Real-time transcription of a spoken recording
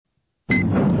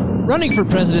Running for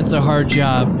president's a hard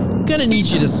job. Gonna need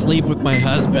you to sleep with my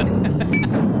husband.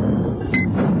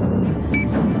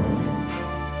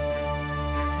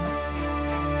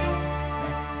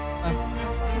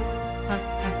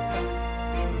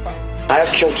 I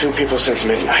have killed 2 people since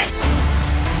midnight.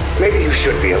 Maybe you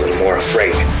should be a little more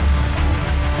afraid.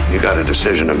 You got a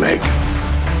decision to make.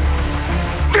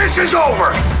 This is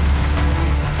over!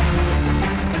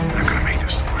 I'm gonna make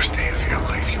this the worst day of your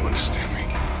life, you understand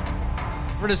me?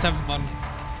 We're just having fun.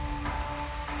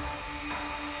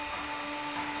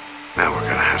 Now we're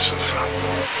gonna have some fun.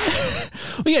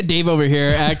 We got Dave over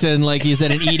here acting like he's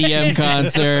at an EDM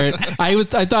concert.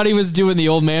 I thought he was doing the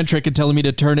old man trick and telling me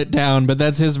to turn it down, but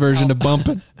that's his version of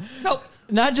bumping. Nope.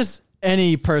 Not just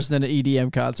any person at an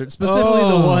EDM concert, specifically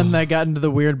the one that got into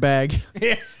the weird bag.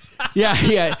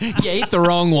 Yeah, you ate the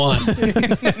wrong one.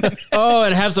 Oh,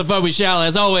 and have some fun we shall.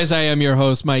 As always, I am your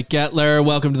host, Mike Gettler.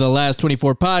 Welcome to the Last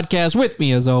 24 podcast. With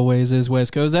me, as always, is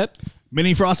Wes Cozette.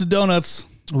 Mini frosted donuts.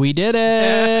 We did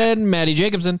it. Maddie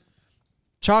Jacobson.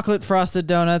 Chocolate frosted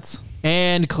donuts.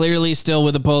 And clearly still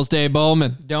with the Pulse, Dave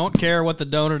Bowman. Don't care what the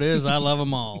donut is. I love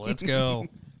them all. Let's go.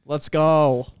 Let's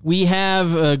go. We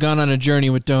have gone on a journey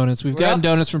with donuts. We've gotten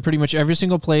donuts from pretty much every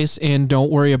single place, and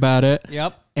don't worry about it.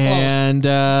 Yep. And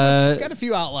got a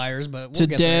few outliers, but we'll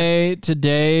get there.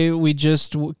 Today we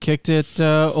just kicked it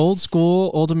old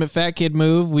school, ultimate fat kid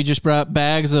move. We just brought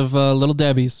bags of Little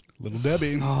Debbie's. Little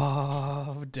Debbie.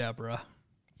 Oh, Deborah.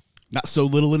 Not so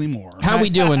little anymore. How we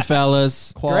doing,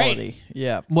 fellas? Quality.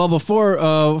 Yeah. Well,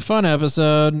 before fun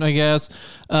episode, I guess.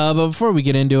 But before we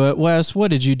get into it, Wes,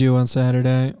 what did you do on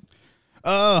Saturday?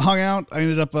 Hung out. I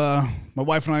ended up, my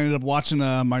wife and I ended up watching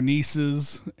my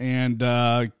nieces. And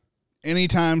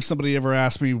anytime somebody ever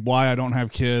asks me why I don't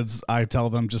have kids, I tell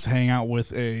them just hang out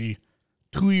with a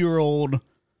 2-year-old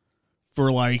for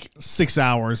like 6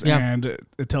 hours. Yeah. And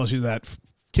it tells you that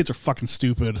kids are fucking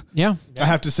stupid. Yeah. I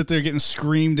have to sit there getting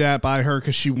screamed at by her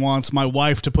because she wants my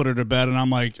wife to put her to bed. And I'm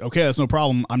like, okay, that's no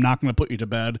problem. I'm not going to put you to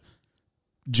bed.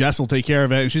 Jess will take care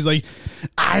of it. And she's like,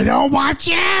 I don't want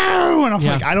you. And I'm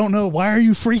like, I don't know. Why are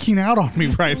you freaking out on me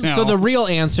right now? So the real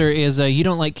answer is you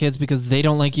don't like kids because they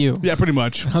don't like you. Yeah, pretty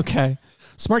much. Okay.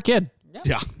 Smart kid.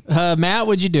 Yeah. Matt,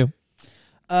 what'd you do?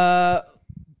 My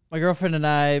girlfriend and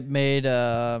I made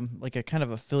like a kind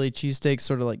of a Philly cheesesteak,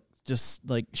 sort of like just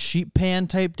like sheet pan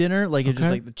type dinner. Like it's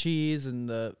just like the cheese and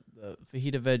the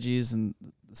fajita veggies and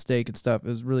the steak and stuff. It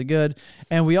was really good.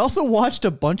 And we also watched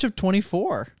a bunch of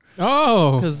 24.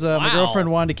 Oh. Because my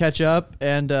girlfriend wanted to catch up,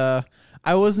 and I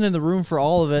wasn't in the room for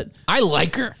all of it. I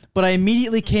like her. But I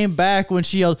immediately came back when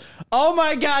she yelled, "Oh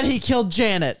my God, he killed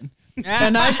Janet."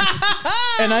 And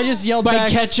I just yelled By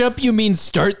back. catch up, you mean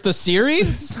start the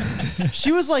series?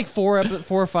 She was like 4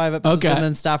 or 5 episodes and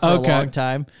then stopped for a long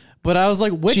time. But I was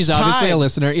like, which She's time? obviously a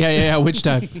listener. Yeah. Which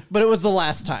time? But it was the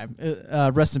last time.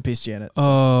 Rest in peace, Janet. So.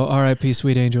 Oh, R.I.P.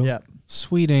 Sweet Angel. Yeah.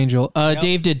 Sweet Angel.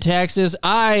 Dave did taxes. No,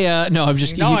 I'm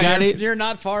just No, you got it. you're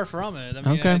not far from it. I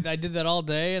mean, Okay. I did that all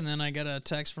day, and then I got a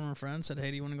text from a friend said, "Hey,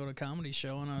 do you want to go to a comedy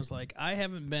show?" And I was like, "I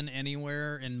haven't been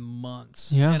anywhere in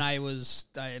months." Yeah. And I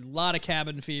had a lot of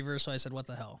cabin fever, so I said, "What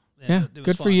the hell?" Yeah, it was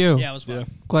good for fun. you. Yeah, it was fun.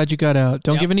 Glad you got out.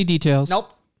 Don't Yep. give any details.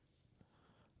 Nope.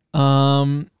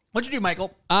 Um, What'd you do,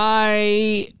 Michael?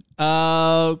 I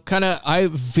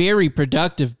very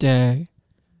productive day.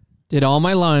 Did all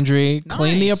my laundry,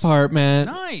 cleaned the Nice.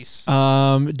 apartment. Nice.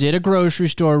 Did a grocery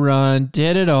store run,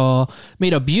 did it all.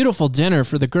 Made a beautiful dinner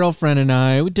for the girlfriend and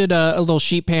I. We did a little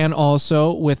sheet pan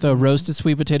also with roasted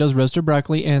sweet potatoes, roasted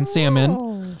broccoli, and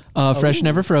salmon. Fresh,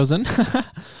 never frozen.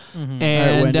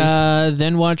 And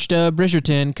then watched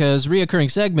Bridgerton because reoccurring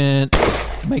segment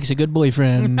makes a good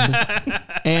boyfriend.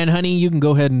 And honey, you can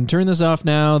go ahead and turn this off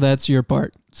now. That's your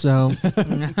part. So...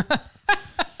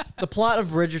 The plot of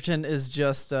Bridgerton is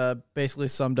just basically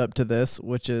summed up to this,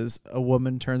 which is a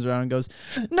woman turns around and goes,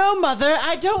 "No, mother,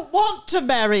 I don't want to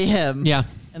marry him." Yeah.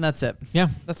 And that's it. Yeah.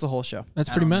 That's the whole show. That's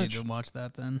I pretty don't much. need to watch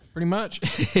that then. Pretty much.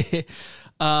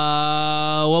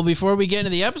 Well, before we get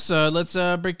into the episode, let's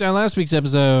break down last week's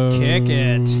episode. Kick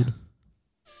it.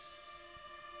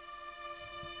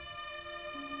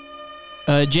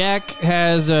 Jack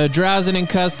has Drazen in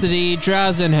custody.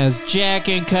 Drazen has Jack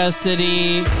in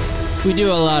custody. We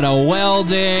do a lot of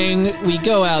welding. We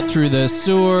go out through the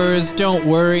sewers. Don't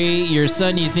worry, your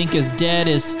son you think is dead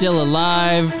is still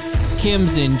alive.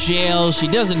 Kim's in jail. She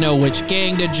doesn't know which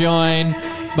gang to join,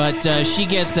 but she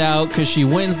gets out because she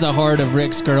wins the heart of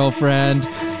Rick's girlfriend.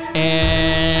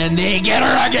 And they get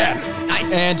her again.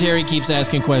 Nice. And Terry keeps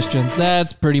asking questions.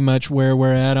 That's pretty much where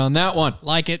we're at on that one.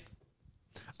 Like it.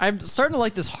 I'm starting to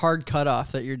like this hard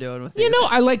cutoff that you're doing with these. You know,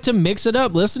 I like to mix it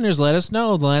up. Listeners, let us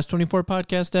know. The Last 24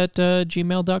 podcast at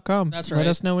gmail.com. That's right. Let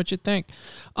us know what you think.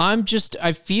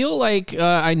 I feel like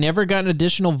I never got an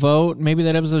additional vote. Maybe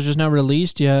that episode's just not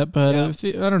released yet, but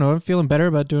I don't know. I'm feeling better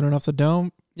about doing it off the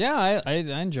dome. Yeah, I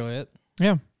enjoy it.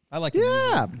 Yeah. I like it.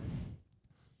 Yeah.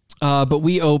 But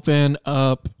we open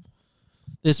up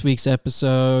this week's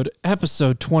episode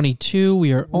 22.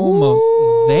 We are almost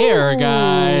there,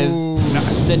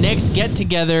 guys. The next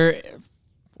get-together,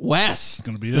 Wes.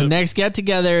 Gonna be the it. next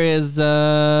get-together is,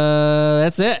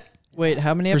 that's it. Wait,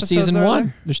 how many For episodes season are 1.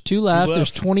 there? There's 2 left. Two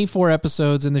There's left. 24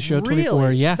 episodes in the show. 24.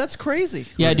 Really? Yeah. That's crazy.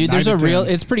 Yeah, dude, there's 9 a to real,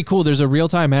 10. it's pretty cool. There's a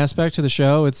real-time aspect to the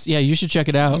show. You should check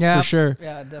it out for sure.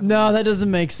 Yeah, definitely. No, that doesn't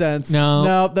make sense.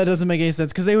 No. that doesn't make any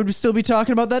sense because they would still be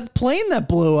talking about that plane that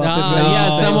blew up.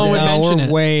 Yeah, someone would mention we're it.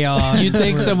 way off. You'd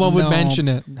think someone would mention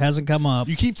it. Hasn't come up.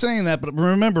 You keep saying that, but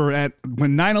remember,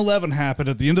 when 9/11 happened,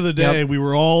 at the end of the day, we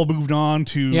were all moved on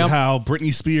to Yep. how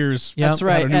Britney Spears. Yep. That's had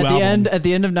right. a new At album.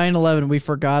 the end of 9/11, we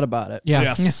forgot about it. Yeah.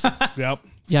 Yes. Yep.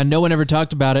 Yeah, no one ever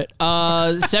talked about it.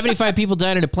 75 people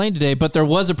died in a plane today, but there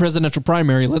was a presidential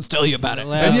primary. Let's tell you about it.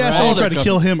 And yeah, That's someone all tried to they're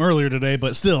kill him earlier today,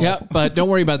 but still. Yeah, but don't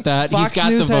worry about that. Fox He's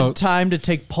got News the had votes. time to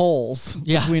take polls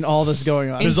Yeah. between all this going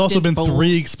on. There's also been Instant 3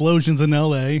 polls. explosions in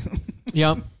L.A.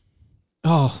 Yep.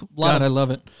 Oh, God, I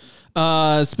love it.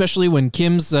 Especially when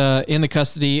Kim's in the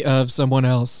custody of someone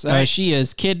else. She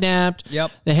is kidnapped.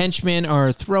 Yep. The henchmen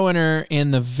are throwing her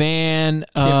in the van.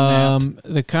 Kidnapped.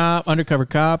 The undercover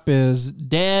cop is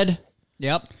dead.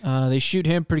 Yep. They shoot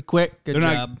him pretty quick. Good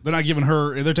job. They're not giving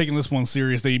her. They're taking this one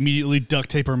serious. They immediately duct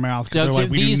tape her mouth. 'Cause they're like,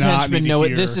 we These do not henchmen need know to it.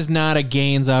 hear. This is not a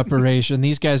Gaines operation.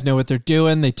 These guys know what they're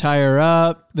doing. They tie her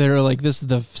up. They're like, this is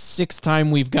the 6th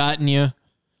time we've gotten you.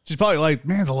 She's probably like,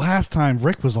 man, the last time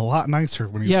Rick was a lot nicer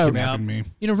when he was Yeah. kidnapping me.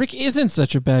 You know, Rick isn't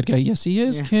such a bad guy. Yes, he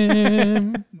is,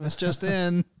 Kim. That's just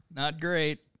in. Not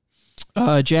great.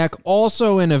 Jack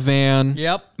also in a van,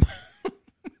 Yep.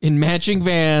 in matching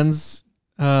vans.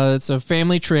 It's a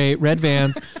family trait, red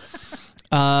vans.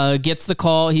 Gets the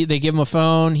call. They give him a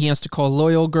phone. He has to call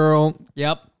Loyal Girl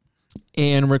Yep.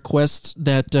 and request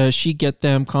that she get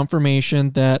them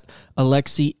confirmation that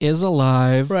Alexi is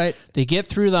alive. Right. They get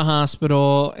through the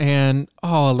hospital, and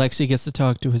Alexi gets to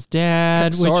talk to his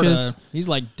dad, which Sorta. is. He's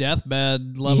like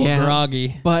deathbed level Yeah.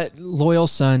 groggy. But Loyal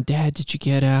son, Dad, did you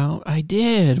get out? I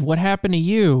did. What happened to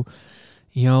you?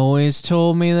 You always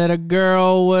told me that a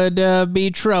girl would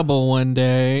be trouble one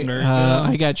day.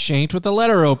 I got shanked with a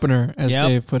letter opener, as Yep.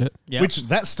 Dave put it. Yep. Which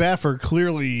that staffer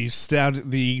clearly stabbed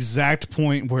at the exact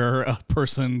point where a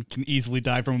person can easily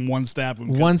die from one stab.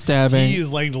 wound, 'cause One stabbing. He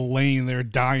is like laying there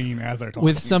dying as they're talking.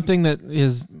 With something that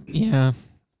is, a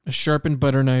sharpened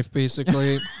butter knife,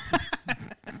 basically.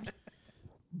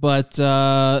 But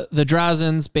the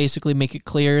Drazens basically make it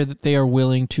clear that they are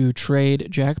willing to trade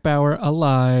Jack Bauer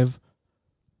alive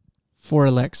for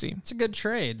Alexi. It's a good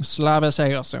trade. Slava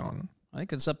Sayoson. I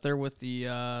think it's up there with the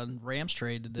Rams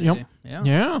trade today. Yep.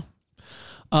 Yeah.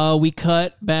 Yeah. We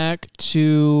cut back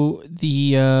to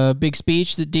the big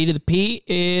speech that D to the P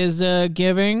is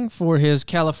giving for his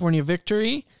California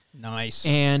victory. Nice.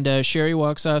 And Sherry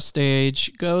walks off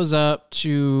stage, goes up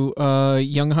to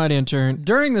young hot intern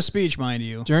During the speech, mind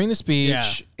you. during the speech,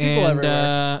 Yeah. People and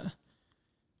everywhere.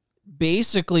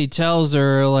 basically tells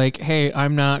her, like, hey,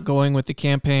 I'm not going with the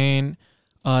campaign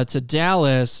to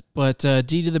Dallas, but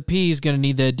D to the P is going to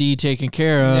need that D taken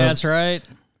care of. That's right.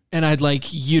 And I'd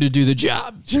like you to do the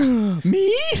job.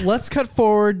 Me? Let's cut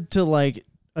forward to like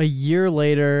a year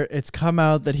later. It's come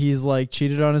out that he's like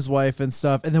cheated on his wife and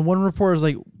stuff. And then one reporter's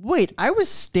like, wait, I was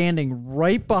standing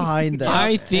right behind them.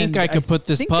 I think and I could put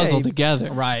this think puzzle I- together.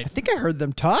 Right. I think I heard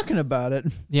them talking about it.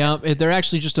 Yeah, they're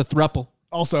actually just a throuple.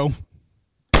 Also,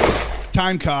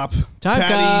 Time Cop. Time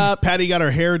Cop. Patty got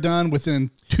her hair done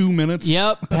within 2 minutes.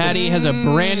 Yep, Patty has a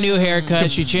brand new haircut.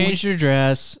 She changed her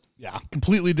dress. Yeah,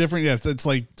 completely different. Yeah, it's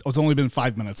like it's only been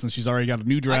 5 minutes and she's already got a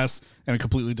new dress and a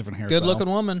completely different hairstyle. Good looking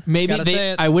woman. Maybe Gotta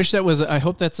say it. I wish that was. I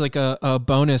hope that's like a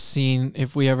bonus scene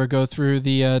if we ever go through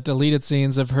the deleted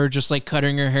scenes of her just like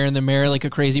cutting her hair in the mirror like a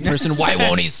crazy person. Why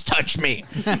won't he touch me?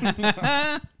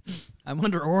 I'm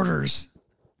under orders.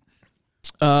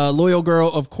 Loyal Girl,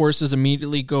 of course, is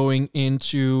immediately going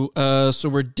into. So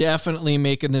we're definitely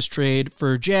making this trade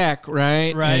for Jack,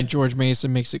 right? Right. And George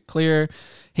Mason makes it clear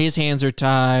his hands are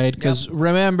tied because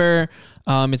remember,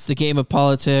 it's the game of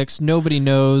politics. Nobody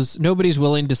knows. Nobody's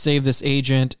willing to save this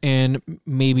agent and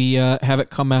maybe have it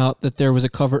come out that there was a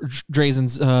cover.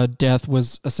 Drazen's death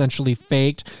was essentially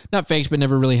faked, not faked, but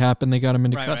never really happened. They got him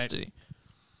into custody,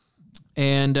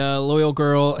 and Loyal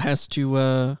Girl has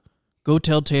to go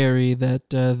tell Terry that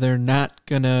they're not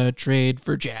gonna trade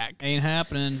for Jack. Ain't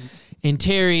happening. And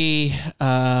Terry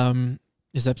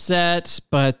is upset,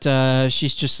 but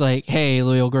she's just like, hey,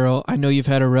 loyal girl, I know you've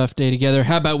had a rough day together.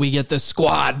 How about we get the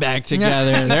squad back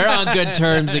together? They're on good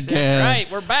terms again. That's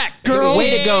right. We're back. Girls,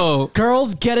 Way to go.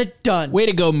 Girls, get it done. Way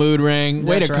to go, mood ring.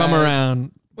 Way That's to come right.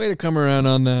 around. Way to come around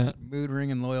on that. Mood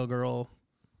ring and loyal girl.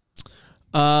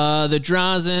 The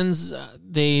Drozens,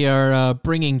 they are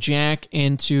bringing Jack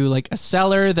into like a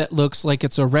cellar that looks like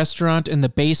it's a restaurant in the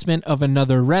basement of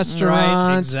another restaurant.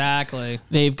 Right, exactly.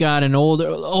 They've got an old,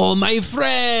 my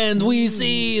friend, we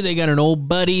see. They got an old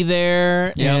buddy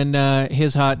there, Yep. and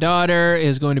his hot daughter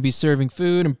is going to be serving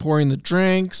food and pouring the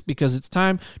drinks because it's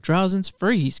time. Drozen's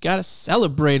free. He's got to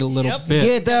celebrate a little Yep. bit.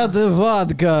 Get out the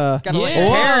vodka. Gotta let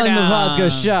your hair One down.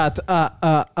 vodka shot.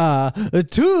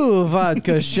 Two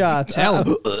vodka shots. Tell him.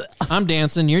 I'm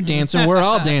dancing. You're dancing. We're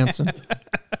all dancing.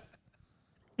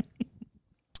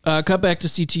 Cut back to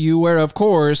CTU, where, of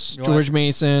course, George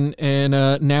Mason and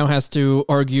now has to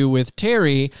argue with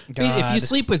Terry. God. If you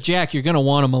sleep with Jack, you're going to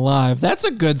want him alive. That's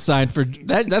a good sign for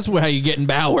that. That's how you get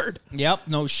empowered. Yep.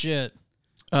 No shit.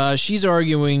 She's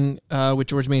arguing with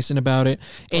George Mason about it,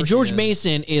 and George is.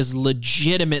 Mason is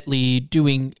legitimately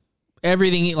doing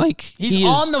everything. Like He's he is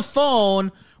on the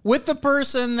phone with the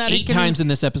person that he 8 can. times in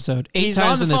this episode. Eight He's times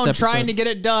on in the this phone episode. trying to get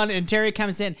it done, and Terry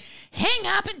comes in. Hang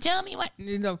up and tell me what.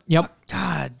 Yep.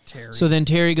 God, Terry. So then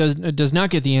Terry does not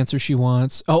get the answer she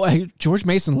wants. George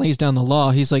Mason lays down the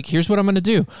law. He's like, here's what I'm going to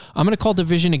do. I'm going to call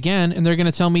division again, and they're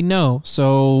going to tell me no.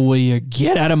 So will you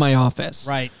get out of my office?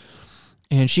 right.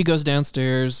 And she goes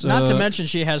downstairs. Not to mention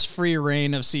she has free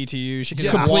reign of CTU. She can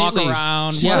Yeah. just walk Completely.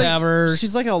 around, She's like- whatever.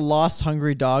 She's like a lost,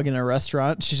 hungry dog in a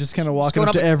restaurant. She's just kind of walking going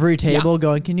up to up- every table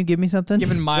going, can you give me something?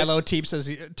 giving Milo tips as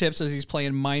he's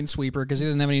playing Minesweeper because he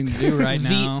doesn't have anything to do right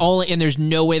now. and there's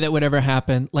no way that would ever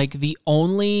happen. Like the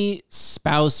only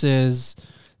spouses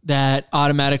that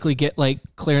automatically get like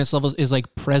clearance levels is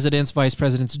like presidents, vice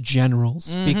presidents,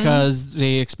 generals, because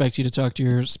they expect you to talk to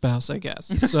your spouse, I guess.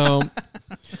 So,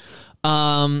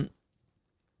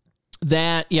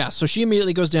 so she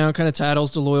immediately goes down, kind of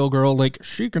tattles the loyal girl, like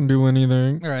she can do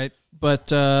anything. All right. But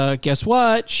guess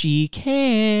what? She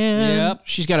can. Yep.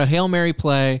 She's got a Hail Mary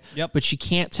play. Yep. But she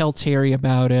can't tell Terry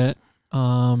about it.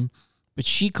 But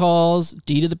she calls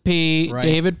D to the P, Right.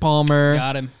 David Palmer,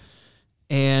 Got him.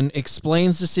 and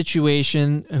explains the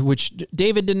situation, which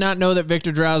David did not know that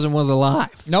Victor Drozen was alive.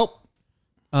 Nope.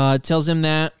 Tells him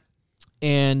that.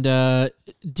 And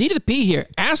D to the P here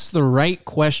asks the right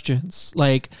questions,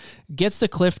 like gets the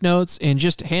cliff notes and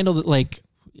just handled it like,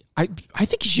 I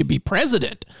think he should be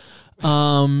president.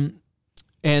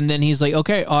 And then he's like,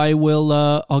 okay, I will,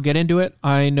 I'll get into it.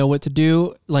 I know what to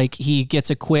do. Like he gets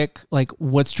a quick, like,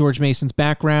 what's George Mason's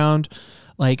background?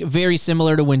 Like very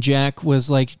similar to when Jack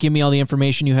was like, give me all the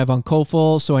information you have on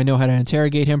Kofel so I know how to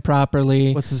interrogate him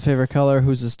properly. What's his favorite color?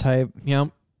 Who's his type? Yep.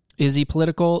 Is he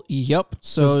political? Yep.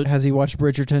 So Has he watched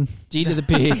Bridgerton? D to the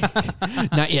P.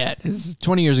 Not yet. This is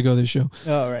 20 years ago, this show.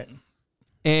 Oh, right.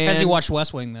 And, Has he watched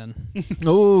West Wing then?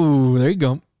 Oh, there you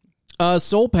go.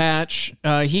 Soul Patch,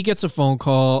 he gets a phone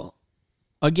call.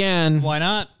 Again, Why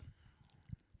not?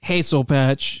 hey, Soul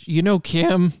Patch, you know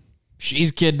Kim?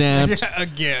 She's kidnapped.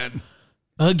 Again.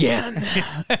 Again.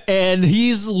 And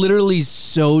he's literally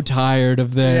so tired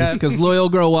of this because Loyal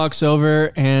Girl walks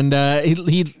over and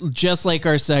he just like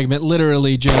our segment,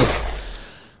 literally just,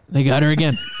 they got her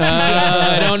again.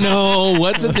 I don't know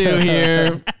what to do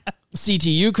here.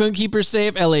 CTU couldn't keep her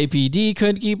safe. LAPD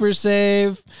couldn't keep her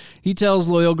safe. He tells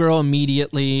Loyal Girl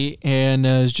immediately and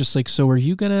is just like, so are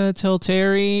you going to tell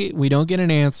Terry? We don't get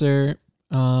an answer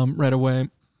right away.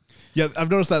 Yeah, I've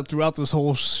noticed that throughout this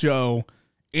whole show.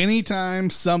 Anytime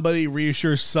somebody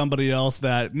reassures somebody else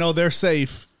that, no, they're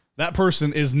safe, that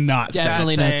person is not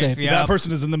Definitely safe. not safe. Yeah. That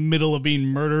person is in the middle of being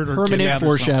murdered or Permanent kidnapped or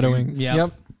foreshadowing. something.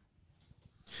 Yep.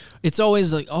 It's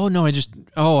always like, oh no,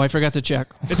 I forgot to check.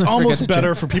 It's almost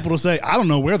better for people to say, I don't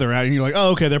know where they're at. And you're like,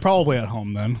 oh, okay, they're probably at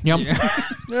home then. Yep.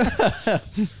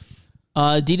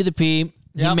 D to the P,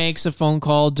 he Yep. makes a phone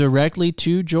call directly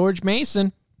to George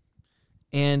Mason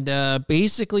and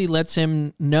basically lets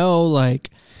him know, like,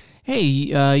 hey,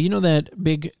 you know that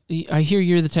big, I hear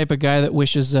you're the type of guy that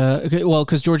wishes,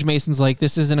 because George Mason's like,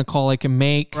 this isn't a call I can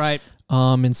make. Right.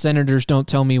 And senators don't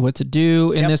tell me what to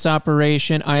do in this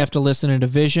operation. I have to listen to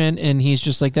division. And he's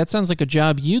just like, that sounds like a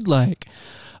job you'd like.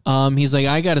 He's like,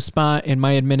 I got a spot in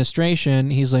my administration.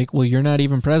 He's like, well, you're not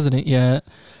even president yet.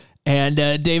 And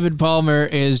David Palmer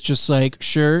is just like,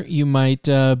 sure, you might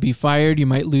be fired. You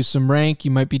might lose some rank.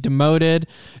 You might be demoted.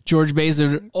 George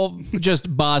Mason,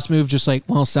 just boss move, just like,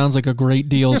 well, sounds like a great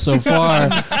deal so far.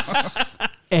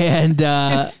 and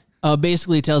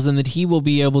basically tells them that he will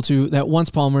be able to, that once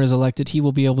Palmer is elected, he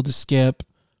will be able to skip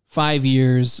 5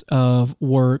 years of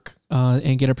work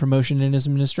and get a promotion in his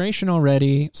administration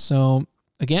already. So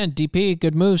again, DP,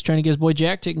 good moves, trying to get his boy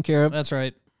Jack taken care of. That's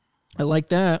right. I like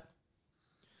that.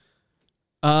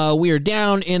 We are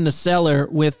down in the cellar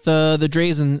with the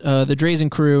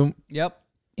Drazen crew. Yep.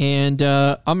 And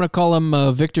I'm going to call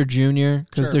him Victor Jr.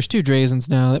 because there's 2 Drazens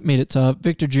now. That made it tough.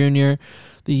 Victor Jr.,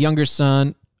 the younger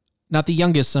son, not the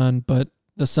youngest son, but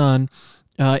the son,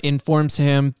 informs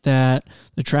him that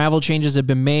the travel changes have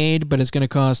been made, but it's going to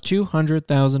cost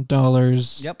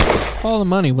 $200,000. Yep. All the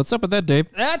money. What's up with that, Dave?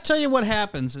 I'll tell you what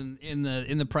happens in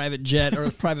the private jet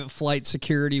or private flight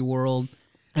security world.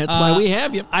 That's why we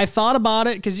have you. I thought about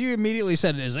it because you immediately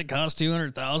said, "Does it cost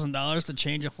 $200,000 to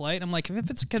change a flight?" I'm like, if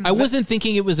it's a I wasn't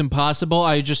thinking it was impossible.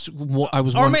 I was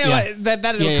or maybe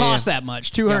that it'll cost yeah. that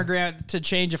much, $200,000 to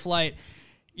change a flight.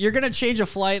 You're gonna change a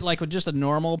flight like with just a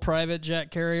normal private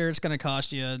jet carrier. It's gonna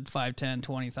cost you $5,000, $10,000,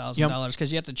 $20,000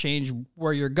 because you have to change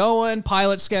where you're going,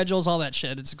 pilot schedules, all that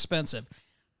shit. It's expensive.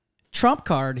 Trump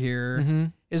card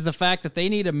here is the fact that they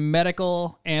need a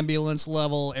medical ambulance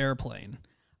level airplane.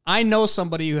 I know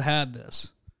somebody who had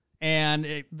this,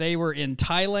 and they were in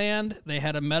Thailand. They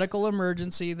had a medical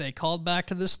emergency. They called back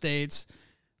to the States.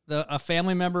 A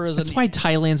family member is... That's why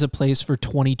Thailand's a place for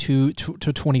 22 to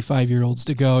 25-year-olds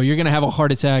to go. You're going to have a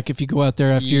heart attack if you go out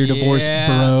there after you're divorced,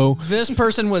 bro. This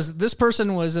person was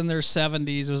in their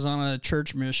 70s, was on a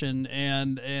church mission,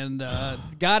 and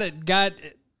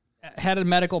had a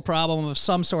medical problem of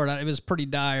some sort. It was pretty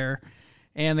dire.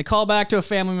 And they call back to a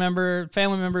family member.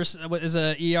 Family member is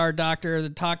a ER doctor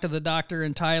that talked to the doctor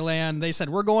in Thailand. They said,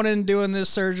 we're going in and doing this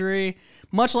surgery.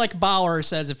 Much like Bauer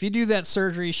says, if you do that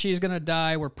surgery, she's going to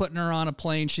die. We're putting her on a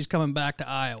plane. She's coming back to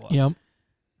Iowa. Yep.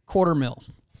 $250,000.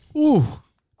 Ooh.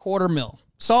 $250,000.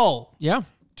 So, yeah.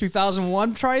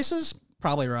 2001 prices?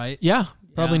 Probably right. Yeah.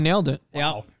 Probably nailed it.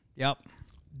 Wow. Yep.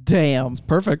 Damn.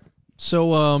 Perfect.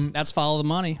 So, that's follow the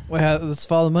money. Well, let's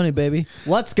follow the money, baby.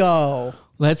 Let's go.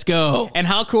 Let's go. And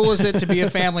how cool is it to be a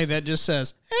family that just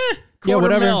says, whatever.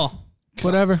 $250,000.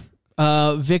 Whatever.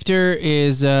 Victor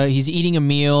is he's eating a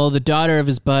meal. The daughter of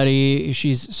his buddy,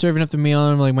 she's serving up the meal,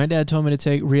 and I'm like, my dad told me to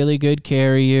take really good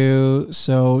care of you,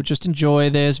 so just enjoy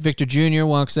this. Victor Jr.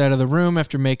 walks out of the room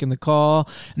after making the call,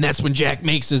 and that's when Jack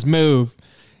makes his move.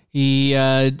 He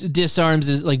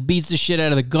disarms beats the shit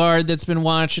out of the guard that's been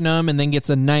watching him, and then gets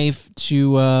a knife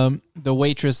to the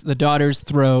waitress, the daughter's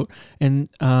throat, and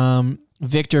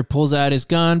Victor pulls out his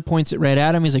gun, points it right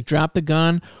at him. He's like, drop the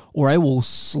gun or I will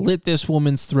slit this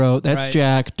woman's throat. That's right.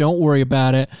 Jack. Don't worry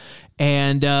about it.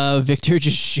 And Victor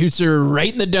just shoots her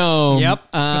right in the dome.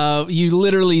 Yep. You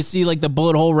literally see the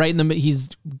bullet hole right in the... He's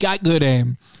got good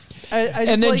aim.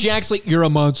 And then Jack's like, you're a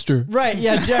monster. Right,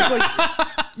 yeah. Jack's like,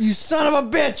 you son of a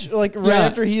bitch.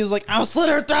 After he was like, I'll slit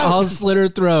her throat. I'll slit her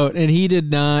throat. And he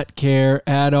did not care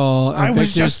at all. I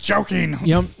was just joking.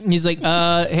 Yep. He's like,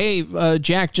 hey,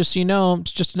 Jack, just so you know,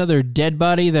 it's just another dead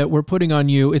body that we're putting on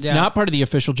you. It's not part of the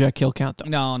official Jack kill count, though.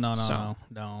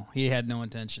 No. He had no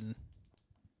intention.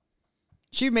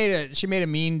 She made a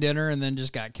mean dinner and then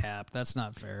just got capped. That's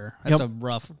not fair. That's a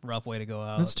rough way to go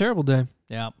out. That's a terrible day.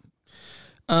 Yeah.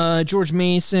 George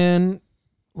Mason,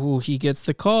 he gets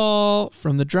the call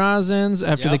from the Drazens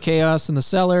after the chaos in the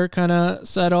cellar kind of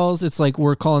settles. It's like,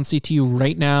 we're calling CTU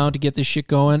right now to get this shit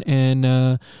going.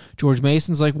 And George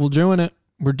Mason's like, we're doing it.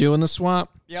 We're doing the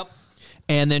swap. Yep.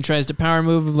 And then tries to power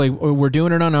move, we're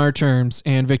doing it on our terms.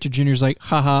 And Victor Jr.'s like,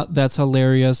 haha, that's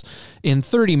hilarious. In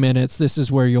 30 minutes, this is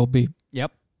where you'll be.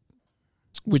 Yep.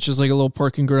 Which is like a little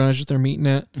parking garage that they're meeting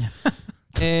at.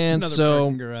 And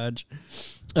so garage.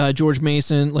 George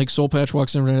Mason, Soul Patch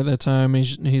walks in right at that time.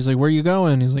 He's like, where are you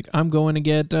going? He's like, I'm going to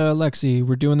get Lexi.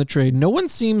 We're doing the trade. No one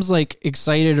seems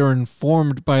excited or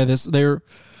informed by this.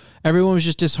 Everyone was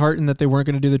just disheartened that they weren't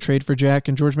going to do the trade for Jack,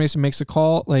 and George Mason makes a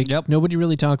call. Nobody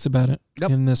really talks about it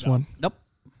in this one. Nope.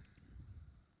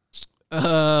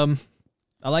 I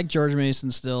like George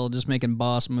Mason still, just making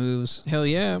boss moves. Hell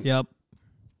yeah. Yep.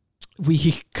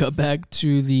 We cut back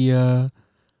to the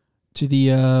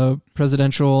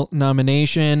presidential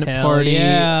nomination party.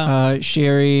 Yeah.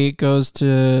 Sherry goes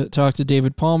to talk to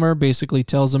David Palmer, basically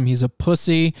tells him he's a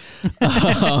pussy.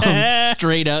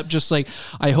 Straight up, just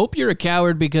I hope you're a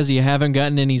coward because you haven't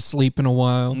gotten any sleep in a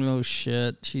while. Oh,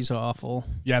 shit. She's awful.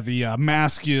 Yeah, the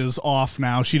mask is off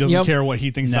now. She doesn't care what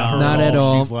he thinks about her not at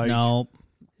all. She's like, no.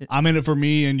 I'm in it for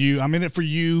me and you. I'm in it for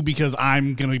you because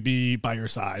I'm going to be by your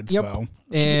side. Yep. So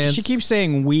and she keeps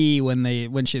saying we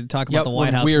when she talk about the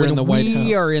White House. We're in the White House.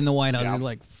 We are in the White House. Yeah. He's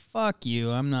like, fuck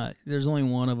you. I'm not. There's only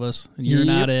one of us. And you're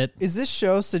not it. Is this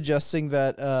show suggesting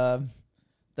that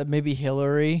that maybe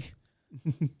Hillary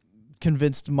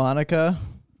convinced Monica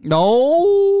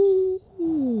to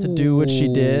do what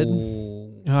she did.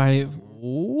 You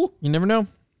never know.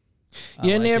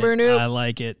 You never knew. I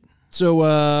like it.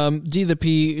 So D the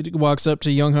P walks up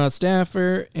to young hot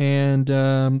staffer and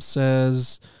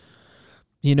says,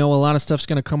 a lot of stuff's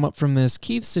going to come up from this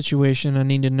Keith situation. I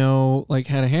need to know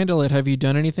how to handle it. Have you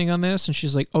done anything on this? And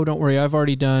she's like, oh, don't worry. I've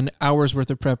already done hours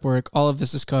worth of prep work. All of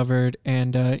this is covered,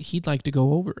 and he'd like to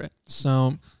go over it.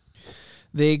 So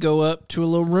they go up to a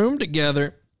little room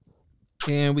together,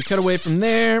 and we cut away from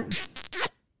there.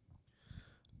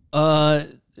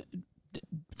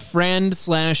 Friend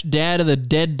 / dad of the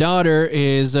dead daughter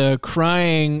is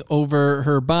crying over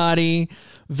her body.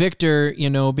 Victor,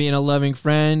 being a loving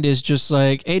friend, is just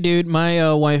like, hey, dude,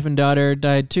 my wife and daughter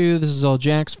died too. This is all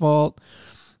Jack's fault.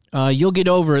 You'll get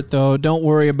over it, though. Don't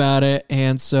worry about it.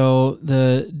 And so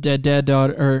the dead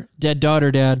daughter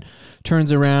dad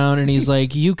turns around and he's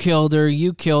like, you killed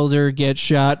her, get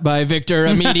shot by Victor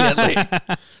immediately.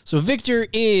 So Victor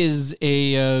is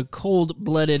a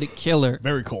cold-blooded killer.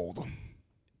 Very cold.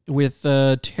 With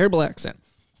a terrible accent.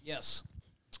 Yes.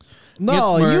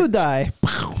 No, you die.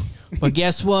 But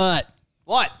guess what?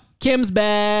 What? Kim's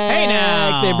back. Hey,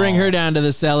 now. They bring her down to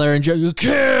the cellar and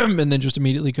Kim, and then just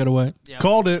immediately cut away. Yep.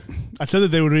 Called it. I said that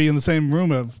they would be in the same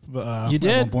room. You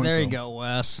did? At one point, There you so. go,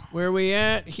 Wes. Where are we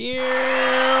at?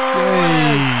 Here.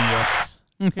 Wes.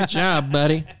 Good job,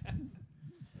 buddy.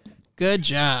 Good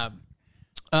job.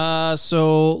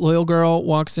 So Loyal Girl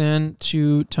walks in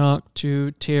to talk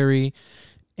to Terry,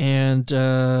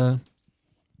 and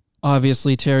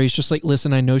obviously Terry's just like,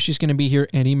 listen, I know she's going to be here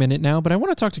any minute now, but I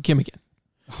want to talk to Kim again.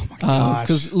 Oh my gosh.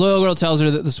 Because Loyal Girl tells her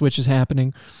that the switch is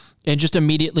happening, and just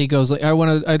immediately goes like, I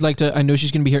know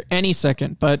she's going to be here any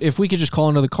second, but if we could just call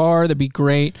into the car, that'd be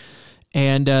great.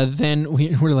 And then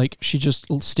we're like, she just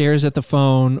stares at the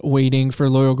phone, waiting for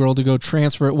Loyal Girl to go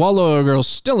transfer it while Loyal Girl's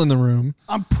still in the room.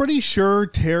 I'm pretty sure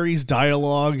Terry's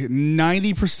dialogue,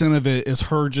 90% of it is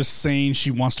her just saying she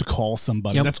wants to call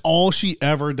somebody. Yep. That's all she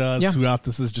ever does Yeah. throughout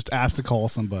this, is just ask to call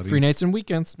somebody. Free nights and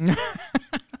weekends.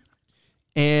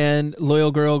 And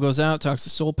Loyal Girl goes out, talks to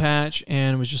Soul Patch,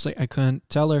 and was just like, I couldn't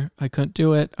tell her. I couldn't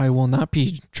do it. I will not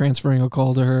be transferring a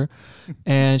call to her.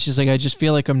 And she's like, I just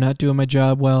feel like I'm not doing my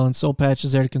job well. And Soul Patch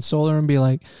is there to console her and be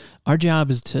like, our job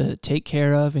is to take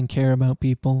care of and care about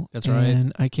people. That's right.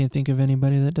 And I can't think of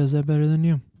anybody that does that better than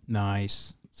you.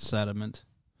 Nice. Sediment.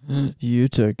 You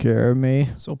took care of me.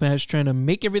 Soul Patch trying to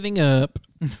make everything up.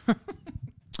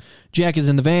 Jack is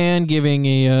in the van giving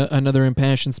another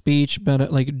impassioned speech about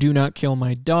do not kill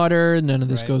my daughter. None of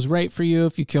this goes right for you.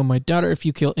 If you kill my daughter, if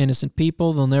you kill innocent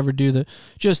people, they'll never do the...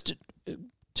 Just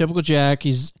typical Jack.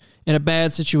 He's in a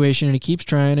bad situation and he keeps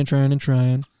trying and trying and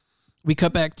trying. We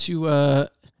cut back to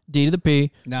D to the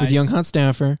P with young hot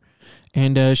staffer.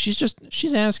 And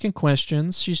she's asking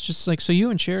questions. She's just like, so you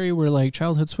and Cherry were like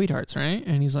childhood sweethearts, right?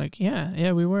 And he's like,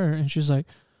 yeah, we were. And she's like,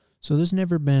 so there's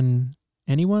never been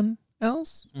anyone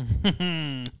else?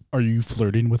 Are you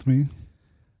flirting with me?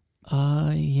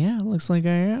 Yeah, looks like I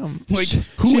am. Like,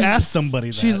 who asked somebody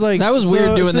that? She's like, That was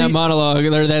weird doing that monologue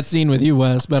or that scene with you,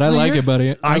 Wes, but I like it,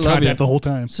 buddy. I love caught you. that the whole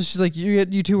time. So she's like,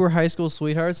 you two were high school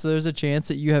sweethearts, so there's a chance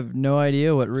that you have no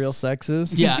idea what real sex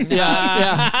is? Yeah.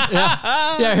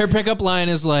 Her pickup line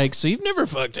is like, so you've never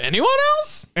fucked anyone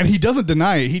else? And he doesn't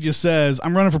deny it. He just says,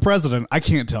 I'm running for president. I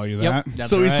can't tell you that. That's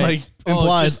so he's right. like,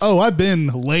 implies, just- I've been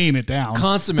laying it down.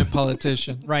 Consummate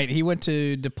politician. Right. He went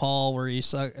to DePaul where he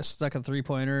stuck a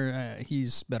three-pointer.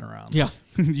 He's been around. Yeah.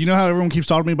 You know how everyone keeps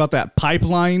talking to me about that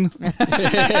pipeline?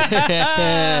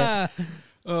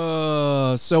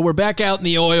 So we're back out in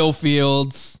the oil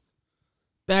fields.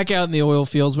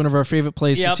 One of our favorite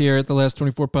places Yep. here at the Last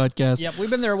 24 podcast. Yep. We've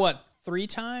been there, what, 3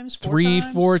 times?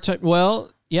 4 times.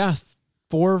 Well, yeah,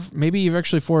 4, maybe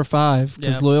actually 4 or 5.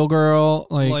 Because Yep. Loyal Girl,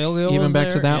 Loyal Girl even was back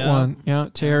to there, that yeah. one. Yeah,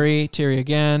 Terry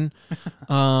again.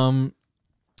 And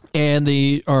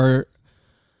they are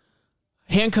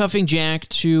handcuffing Jack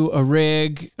to a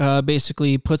rig.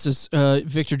 Basically, puts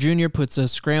Victor Jr. puts a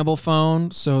scramble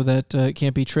phone so that it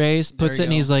can't be traced. Puts There it,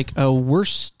 you and he's like, "We're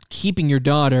keeping your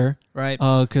daughter, Right.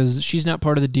 Because she's not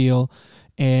part of the deal,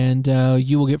 and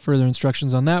you will get further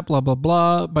instructions on that." Blah blah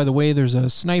blah. By the way, there's a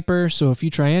sniper, so if you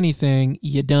try anything,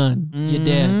 you're done. You're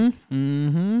dead.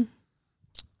 Mm-hmm.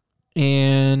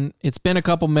 And it's been a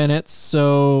couple minutes,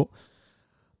 so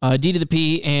D to the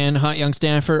P and Hot Young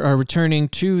Staffer are returning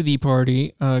to the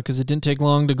party because it didn't take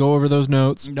long to go over those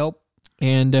notes. Nope.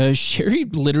 And Sherry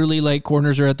literally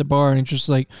corners her at the bar and it's just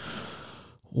like,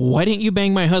 why didn't you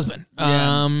bang my husband?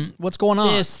 Yeah. What's going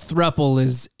on? This throuple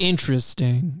is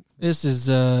interesting. This is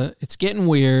it's getting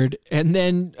weird. And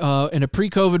then in a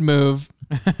pre-COVID move,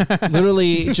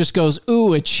 literally just goes,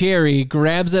 ooh, a cherry,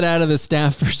 grabs it out of the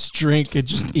staffer's drink and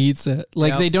just eats it.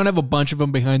 Like they don't have a bunch of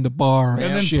them behind the bar.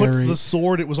 And then puts the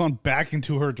sword it was on back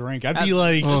into her drink. I'd be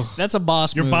like, that's a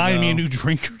boss you're move, buying though. me a new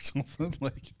drink or something.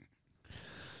 Like,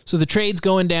 so the trade's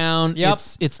going down. Yep.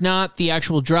 It's not the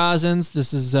actual Drazens.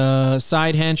 This is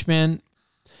side henchmen.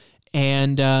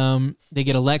 And they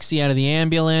get Alexei out of the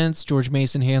ambulance. George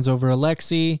Mason hands over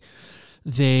Alexei.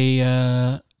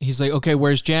 He's like, okay,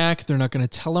 where's Jack? They're not going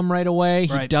to tell him right away.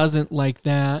 He doesn't like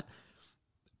that.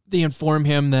 They inform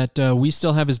him that we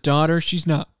still have his daughter. She's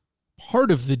not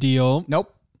part of the deal.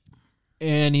 Nope.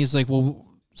 And he's like, well,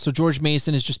 so George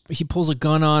Mason he pulls a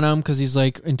gun on him because he's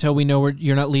like, until we know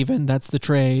you're not leaving, that's the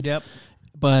trade. Yep.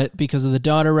 But because of the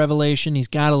daughter revelation, he's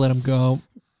got to let him go.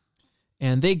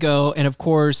 And they go, and of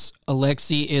course,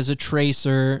 Alexei is a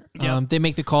tracer. Yep. They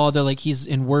make the call. They're like, he's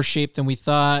in worse shape than we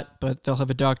thought, but they'll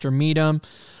have a doctor meet him.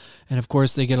 And of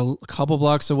course, they get a couple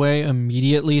blocks away,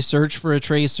 immediately search for a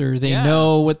tracer. They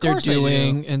know what they're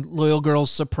doing, and Loyal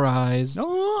Girl's surprised.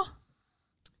 Oh.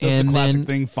 does the classic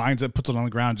thing, finds it, puts it on the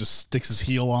ground, just sticks his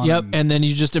heel on. Yep, and then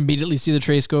you just immediately see the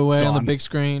trace go away on the Gone. big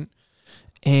screen.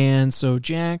 And so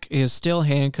Jack is still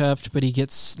handcuffed, but he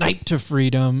gets sniped to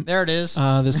freedom. There it is.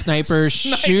 The sniper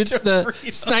shoots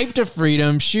Sniped to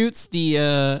freedom, shoots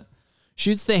the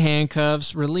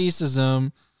handcuffs, releases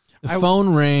him. The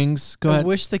phone rings. Go I ahead.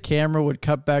 wish the camera would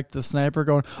cut back to the sniper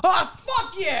going, "Oh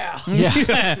fuck yeah!"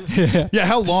 Yeah, Yeah,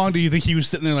 how long do you think he was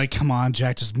sitting there like, come on,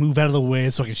 Jack, just move out of the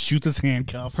way so I can shoot this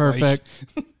handcuff? perfect.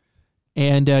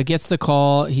 And gets the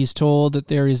call. He's told that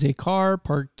there is a car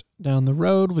parked down the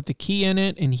road with the key in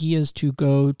it, and he is to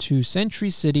go to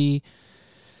Century City,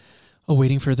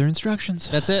 awaiting further instructions.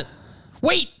 That's it.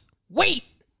 Wait.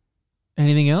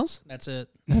 Anything else? That's it.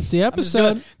 That's the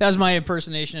episode. That was my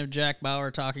impersonation of Jack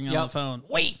Bauer talking on the phone.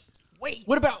 Wait.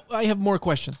 What about? I have more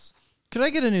questions. Could I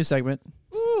get a new segment?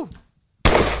 Ooh.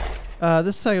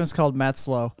 This segment's called Matt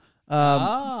Slow.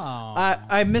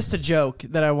 I missed a joke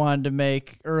that I wanted to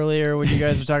make earlier when you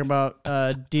guys were talking about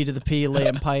D to the P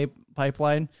laying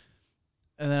pipeline,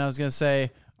 and then I was gonna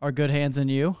say, "Are good hands in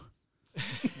you?"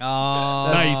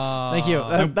 Nice. Thank you.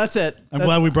 That's it. I'm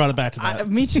glad we brought it back to that.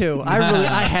 Me too.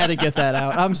 I had to get that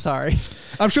out. I'm sorry.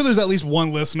 I'm sure there's at least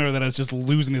one listener that is just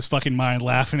losing his fucking mind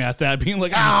laughing at that, being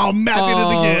like, "Oh, Matt did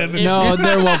it again." No,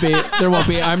 there won't be. There won't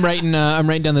be. I'm writing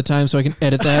down the time so I can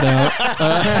edit that out.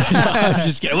 No, I'm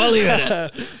just kidding. We'll leave it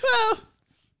at.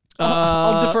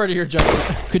 I'll defer to your judgment.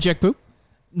 Could Jack poop?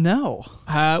 No.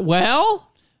 Well,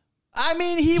 I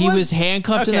mean, he was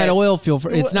handcuffed in that oil field.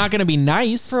 It's not going to be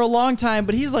nice. for a long time,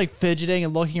 but he's like fidgeting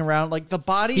and looking around. Like the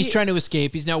body, He's trying to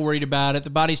escape. He's not worried about it. The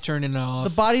body's turning off.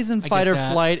 the body's in I fight get or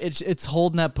that. flight. It's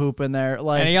holding that poop in there.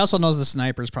 Like And he also knows the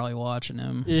sniper's probably watching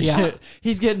him. Yeah.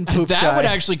 he's getting poop That shy. would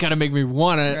actually kind of make me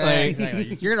want to. Like,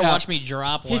 Exactly. You're gonna watch me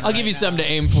drop one. I'll give you something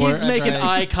to aim for. He's making right.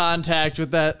 eye contact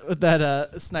with that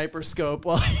sniper scope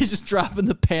while he's just dropping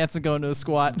the pants and going to a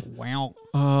squat. Wow.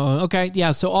 Okay,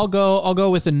 yeah. So I'll go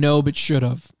with a no, but should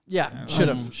have. Yeah, should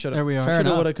have. There we are. Should have,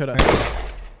 enough. woulda, coulda.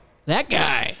 That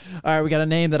guy. All right, we got a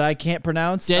name that I can't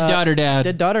pronounce. Dead Daughter Dad.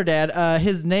 Dead Daughter Dad.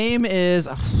 His name is.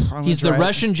 He's the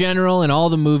Russian general in all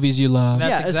the movies you love. That's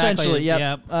Yeah, exactly essentially.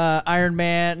 it, Yep. Iron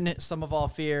Man, Sum of All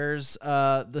Fears,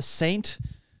 the Saint,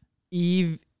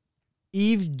 Eve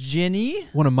Ginny,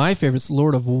 One of my favorites,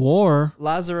 Lord of War.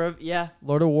 Lazarev. Yeah,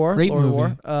 Lord of War. Great Lord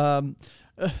movie. of War.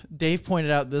 Dave pointed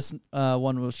out this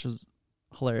one, which was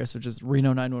hilarious, which is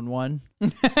Reno 911.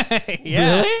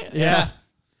 Yeah. Really? Yeah.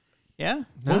 Yeah.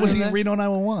 What was he in Reno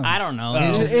 911? I don't know.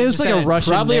 It was like a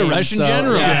Russian Probably a name, Russian so-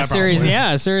 general. Yeah, Yeah, seriously. probably.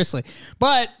 Yeah, seriously.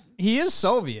 But he is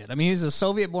Soviet. I mean, he's a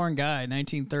Soviet-born guy.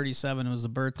 1937 was the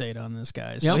birth date on this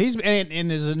guy. So Yep. he's in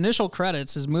his initial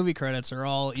credits, his movie credits are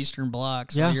all Eastern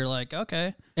Bloc. So Yeah. you're like,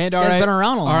 okay, And this guy's been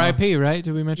around a long. R.I.P. Right?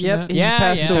 Did we mention Yep, that? he Yeah,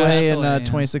 passed yeah, away in absolutely, yeah.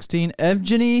 2016.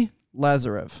 Evgeny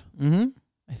Lazarev, Mm-hmm.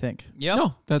 I think. Yep.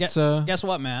 No, that's Guess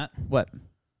what, Matt? What?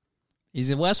 He's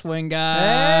a West Wing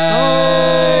guy.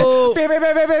 Oh. Yep.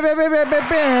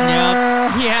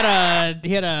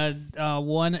 He had a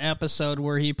one episode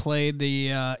where he played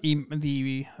a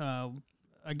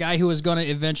guy who was going to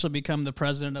eventually become the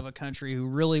president of a country who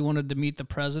really wanted to meet the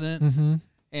president, Mm-hmm.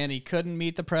 and he couldn't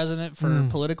meet the president for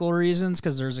political reasons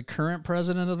because there's a current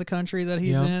president of the country that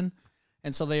he's Yep. in,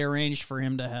 and so they arranged for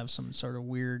him to have some sort of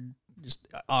weird just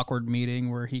awkward meeting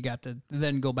where he got to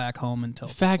then go back home until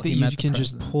The fact that he you met the can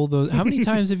just president. pull those. How many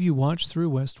times have you watched through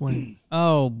West Wing?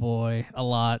 Oh boy, a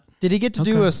lot. Did he get to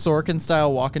do Okay. a Sorkin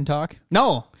style walk and talk?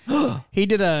 No, he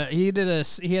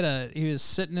was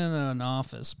sitting in an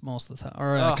office most of the time,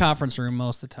 or a conference room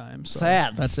most of the time. So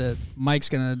Sad. That's it. Mike's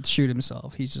gonna shoot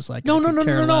himself. He's just like, No, I no, could no,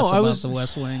 care no, no, less I about was- the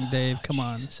West Wing. Dave, come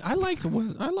on. I like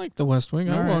the West Wing.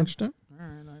 I All right. watched it. All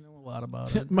right, I know a lot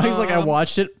about it. Mike's like, I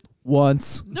watched it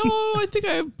once. No, I think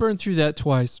I burned through that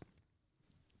twice.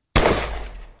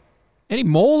 Any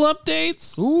mole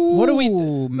updates? What do we?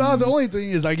 No, the only thing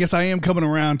is, I guess I am coming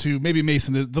around to maybe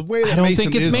Mason is the way that I don't Mason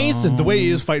think it's is, Mason. the way he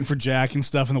is fighting for Jack and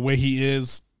stuff, and the way he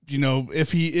is, you know,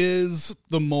 if he is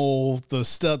the mole,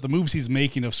 the moves he's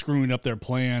making of screwing up their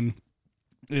plan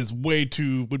is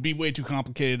would be way too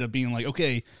complicated. Of being like,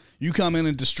 okay, you come in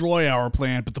and destroy our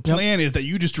plan, but the plan is that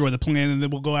you destroy the plan, and then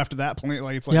we'll go after that plan.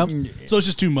 Like it's like, so it's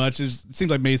just too much. It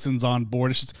seems like Mason's on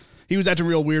board. It's just. He was acting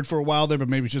real weird for a while there, but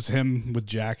maybe it's just him with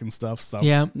Jack and stuff. So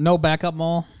Yeah. No backup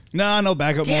mole. no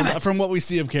backup. From what we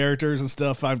see of characters and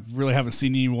stuff, I really haven't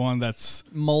seen anyone that's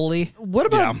Moley. What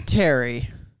about Yeah. Terry?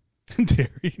 Terry.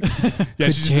 Yeah,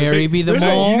 Could Terry be the there's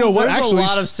mole? you know what? There's Actually, a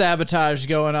lot of sabotage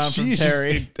going on from she's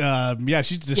Terry. Just,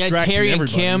 she's Yeah, distracting Terry and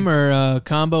everybody. Kim are a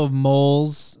combo of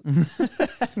moles.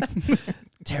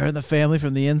 Tearing the family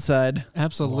from the inside.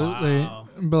 Absolutely.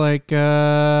 But like,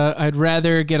 I'd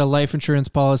rather get a life insurance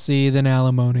policy than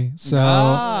alimony. So,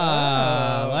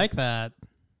 I like that.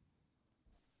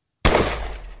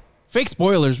 fake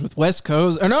spoilers with West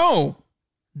Coast. Oh,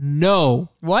 no.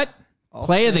 What?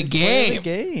 Play of the Play game. the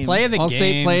game. Play of the All-state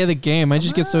game. play of the game. I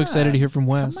just get so excited to hear from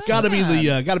West. Got to be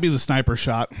the sniper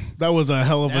shot. That was a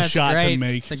hell of a That's shot great. to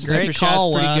make. It's a Sniper great shot's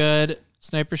call, pretty Wes. good.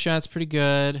 Sniper shot's pretty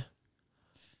good.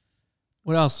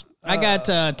 What else? I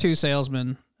got two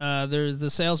salesmen. There's the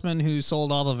salesman who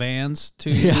sold all the vans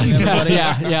to Yeah, everybody.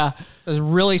 yeah. It was a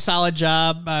really solid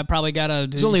job. I probably got a.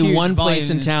 There's only one place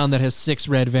in town that has 6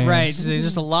 red vans. Right, there's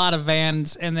just a lot of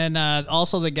vans, and then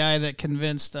also the guy that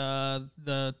convinced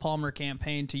the Palmer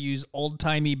campaign to use old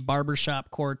timey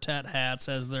barbershop quartet hats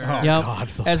as their Oh Yep. God,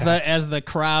 those hats. as the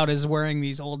crowd is wearing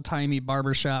these old timey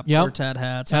barbershop Yep. quartet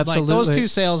hats. I'm like, Absolutely. those two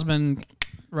salesmen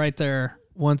right there.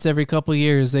 Once every couple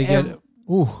years, they get big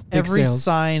Every sales.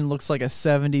 sign looks like a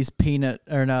 70s peanut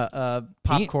or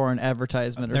popcorn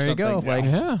advertisement or There you something. go. Like,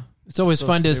 Yeah. It's always So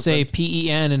fun to stupid. say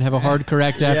PEN and have a hard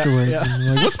correct afterwards. yeah. And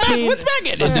you're like, what's back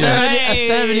into this? a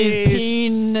 70s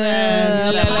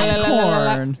peanut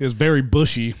popcorn. It was very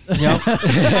bushy. Yep.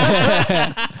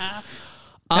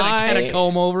 Had a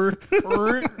comb over.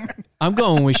 I'm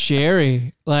going with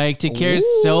Sherry. Like, to care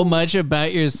so much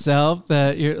about yourself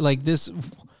that you're like this.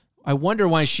 I wonder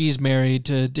why she's married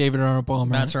to David Arnold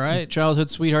Palmer. That's right. Childhood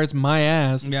sweetheart's my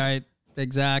ass. Right,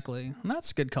 exactly. And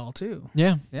that's a good call too.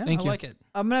 Yeah. Yeah, Thank I you. like it.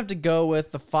 I'm going to have to go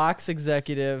with the Fox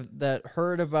executive that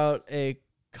heard about a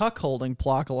cuckolding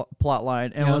plot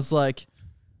line and Yeah. was like,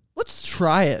 let's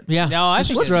try it. Yeah. No, I Let's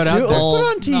think just it's throw it out do it. there.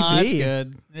 Let's put it on TV. No, that's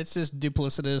good. It's just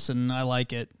duplicitous, and I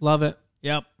like it. Love it.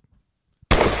 Yep.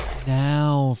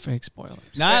 Now, fake spoilers.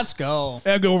 Let's go.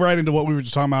 I'll go right into what we were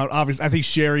just talking about. Obviously, I think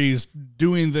Sherry's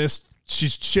doing this.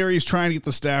 Sherry's trying to get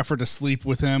the staffer to sleep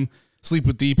with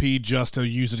DP just to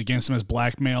use it against him as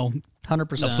blackmail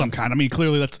 100%. of some kind. I mean,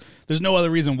 clearly there's no other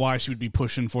reason why she would be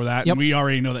pushing for that. Yep. And we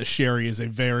already know that Sherry is a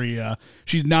very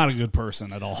she's not a good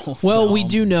person at all. Well, So, we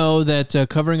do know that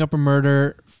covering up a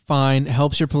murder, fine,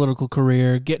 helps your political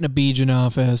career. Getting a beej in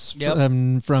office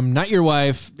from not your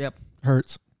wife Yep.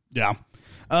 hurts. Yeah.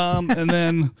 And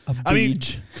then I mean,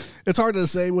 beej. it's hard to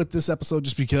say with this episode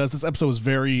just because this episode is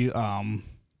very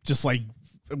just like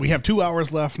we have 2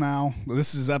 hours left now.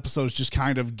 This episode's just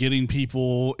kind of getting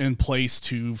people in place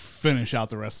to finish out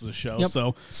the rest of the show. Yep.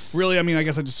 So really, I mean, I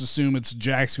guess I just assume it's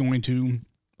Jack's going to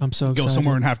I'm so go excited.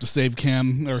 somewhere and have to save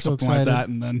Kim or So something like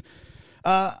excited. that,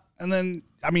 and then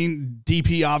I mean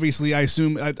DP obviously I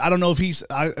assume I don't know if he's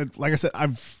like I said I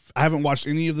haven't watched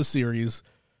any of the series,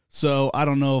 so I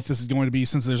don't know if this is going to be,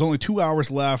 since there's only 2 hours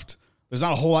left. There's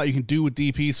not a whole lot you can do with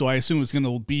DP, so I assume it's going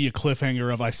to be a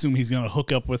cliffhanger of I assume he's going to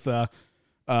hook up with the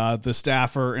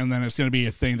staffer, and then it's going to be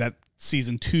a thing that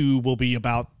season 2 will be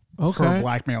about her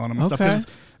blackmailing him and stuff. 'Cause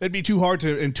it'd be too hard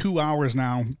to in 2 hours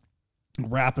now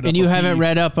wrap it up. And you if haven't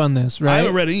read up on this, right? I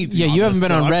haven't read anything. Yeah, on you haven't this,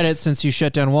 been so on I- Reddit since you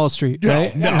shut down Wall Street, No,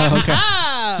 right? no. Oh, okay.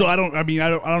 So I don't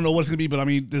know what it's gonna be, but I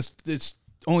mean, it's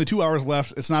only 2 hours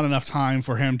left. It's not enough time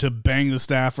for him to bang the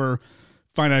staffer,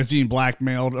 find out he's being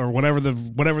blackmailed, or whatever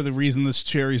the reason this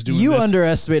Cherry's doing. You this.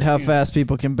 underestimate how fast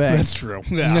people can bang. That's true.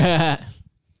 Yeah.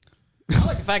 I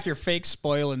like the fact you're fake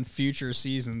spoiling future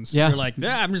seasons. Yeah. You're like,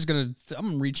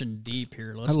 I'm reaching deep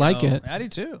here. Let's I like go. it. I do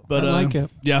too. But, I like it.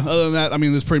 Yeah, other than that, I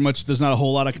mean, there's not a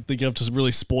whole lot I can think of to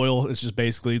really spoil. It's just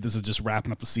basically, this is just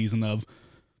wrapping up the season of,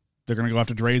 they're going to go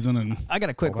after Drazen. And I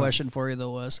got a quick question for you,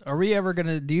 though, Wes. Are we ever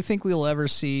do you think we'll ever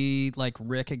see, like,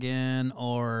 Rick again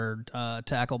or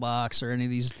Tacklebox or any of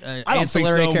these I don't think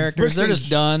ancillary so. characters? They're just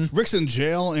done. Rick's in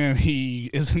jail, and he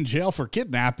is in jail for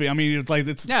kidnapping. I mean,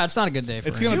 it's Yeah, it's not a good day for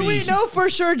It's him. gonna Do be. we know for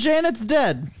sure Janet's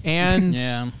dead? And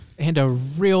Yeah. and a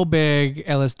real big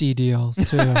LSD deal too.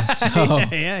 So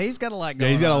Yeah, he's got a lot going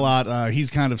Yeah, he's got a on. lot.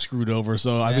 He's kind of screwed over.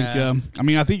 So I Yeah.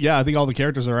 think, I think all the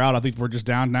characters are out. I think we're just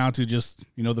down now to just,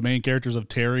 the main characters of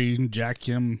Terry, Jack,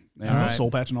 Kim, and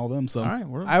Soul Patch and all them. So All right,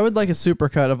 I would like a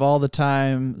supercut of all the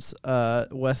times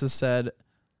Wes has said.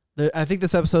 I think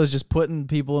this episode is just putting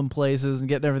people in places and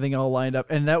getting everything all lined up,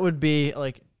 and that would be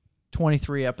like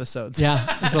 23 episodes.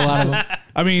 yeah, there's a lot of them.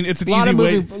 I mean, it's an A lot easy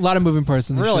way. a lot of moving parts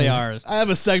in the really show. are. I have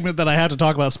a segment that I have to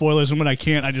talk about spoilers, and when I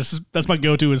can't, that's my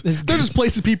go-to is they're just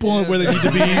placing people where they need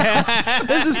to be.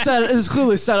 This is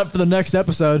clearly set up for the next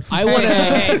episode. I want to.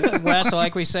 Hey, Wes,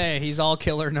 like we say, he's all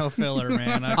killer, no filler,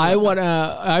 man. I want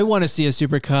to see a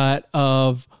supercut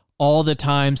of all the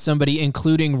time somebody,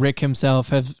 including Rick himself,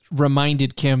 have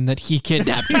reminded Kim that he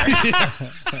kidnapped her.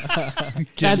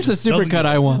 That's the supercut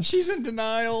I want. She's in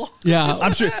denial. Yeah,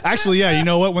 I'm sure. Actually, yeah. You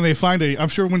know what? When they find I'm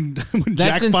sure when Jack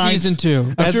that's in finds season 2.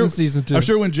 I'm That's sure, in season 2. I'm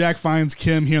sure when Jack finds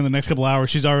Kim here in the next couple hours,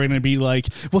 she's already going to be like,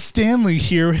 "Well, Stanley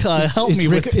here, help me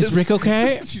Rick, with this." Is Rick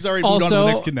okay? She's already moved also, on to the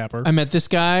next kidnapper. I met this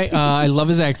guy. I love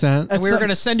his accent. We were going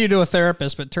to send you to a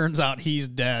therapist, but turns out he's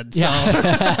dead. So.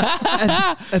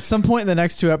 Yeah. At some point in the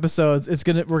next 2 episodes,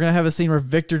 we're gonna have a scene where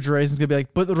Victor Drazen's gonna be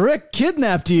like, "But Rick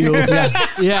kidnapped you.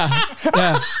 yeah.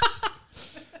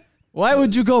 Why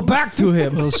would you go back to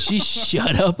him?" Will she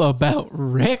shut up about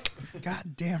Rick? God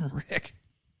damn, Rick.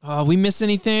 We miss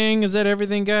anything? Is that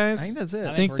everything, guys? I think that's it.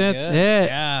 I think we're that's good. it.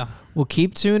 Yeah. We'll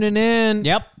keep tuning in.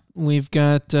 Yep. We've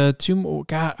got 2 more.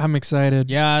 God, I'm excited.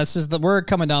 Yeah, we're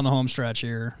coming down the home stretch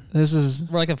here. This is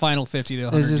We're like the final 50 to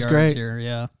 100 This is yards great. here.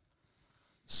 Yeah.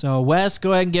 so. Wes,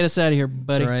 go ahead and get us out of here,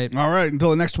 buddy. That's right. All right. Until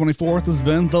the next 24th has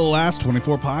been the last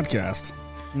 24 podcast.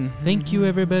 Thank you,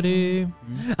 everybody.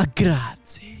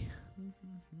 Grazie.